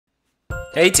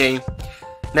Hey team.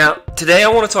 Now, today I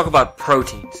want to talk about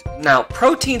proteins. Now,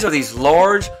 proteins are these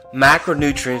large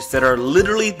macronutrients that are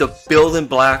literally the building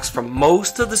blocks for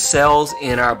most of the cells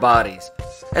in our bodies.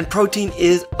 And protein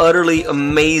is utterly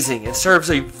amazing and serves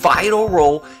a vital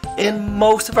role in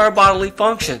most of our bodily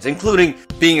functions, including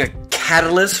being a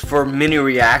catalyst for many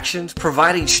reactions,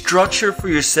 providing structure for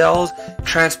your cells,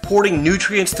 transporting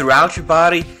nutrients throughout your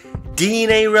body,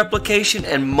 DNA replication,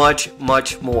 and much,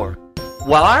 much more.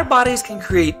 While our bodies can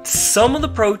create some of the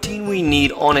protein we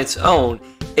need on its own,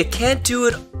 it can't do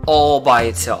it all by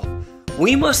itself.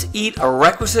 We must eat a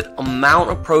requisite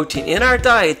amount of protein in our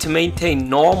diet to maintain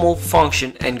normal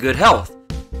function and good health.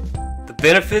 The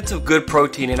benefits of good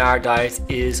protein in our diets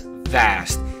is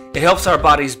vast. It helps our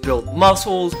bodies build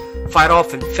muscles, fight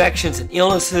off infections and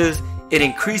illnesses, it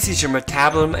increases your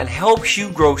metabolism and helps you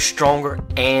grow stronger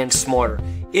and smarter.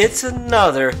 It's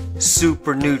another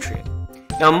super nutrient.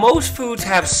 Now, most foods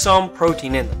have some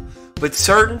protein in them, but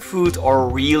certain foods are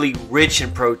really rich in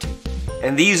protein.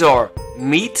 And these are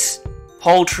meats,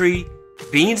 poultry,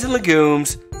 beans and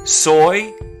legumes,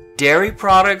 soy, dairy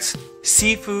products,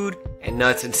 seafood, and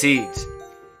nuts and seeds.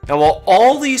 Now, while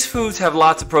all these foods have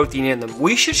lots of protein in them,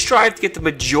 we should strive to get the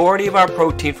majority of our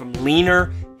protein from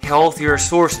leaner, healthier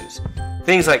sources.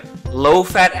 Things like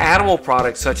low-fat animal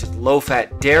products such as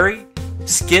low-fat dairy,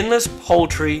 skinless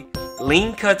poultry,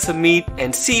 lean cuts of meat,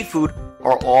 and seafood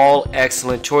are all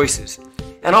excellent choices.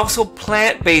 And also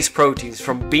plant-based proteins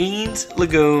from beans,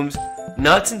 legumes,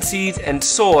 nuts and seeds, and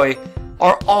soy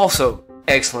are also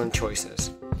excellent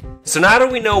choices. So now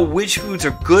that we know which foods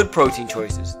are good protein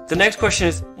choices, the next question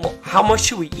is, well, how much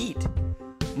should we eat?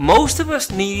 Most of us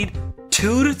need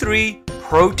 2 to 3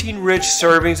 protein-rich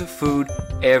servings of food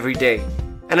every day.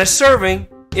 And a serving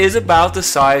is about the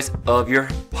size of your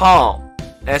palm.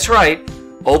 That's right.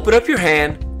 Open up your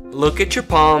hand, look at your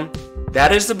palm.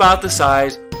 That is about the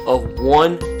size of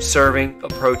 1 serving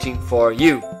of protein for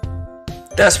you.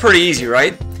 That's pretty easy,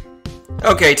 right?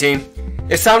 Okay, team.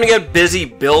 It's time to get busy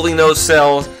building those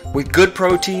cells with good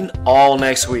protein all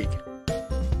next week.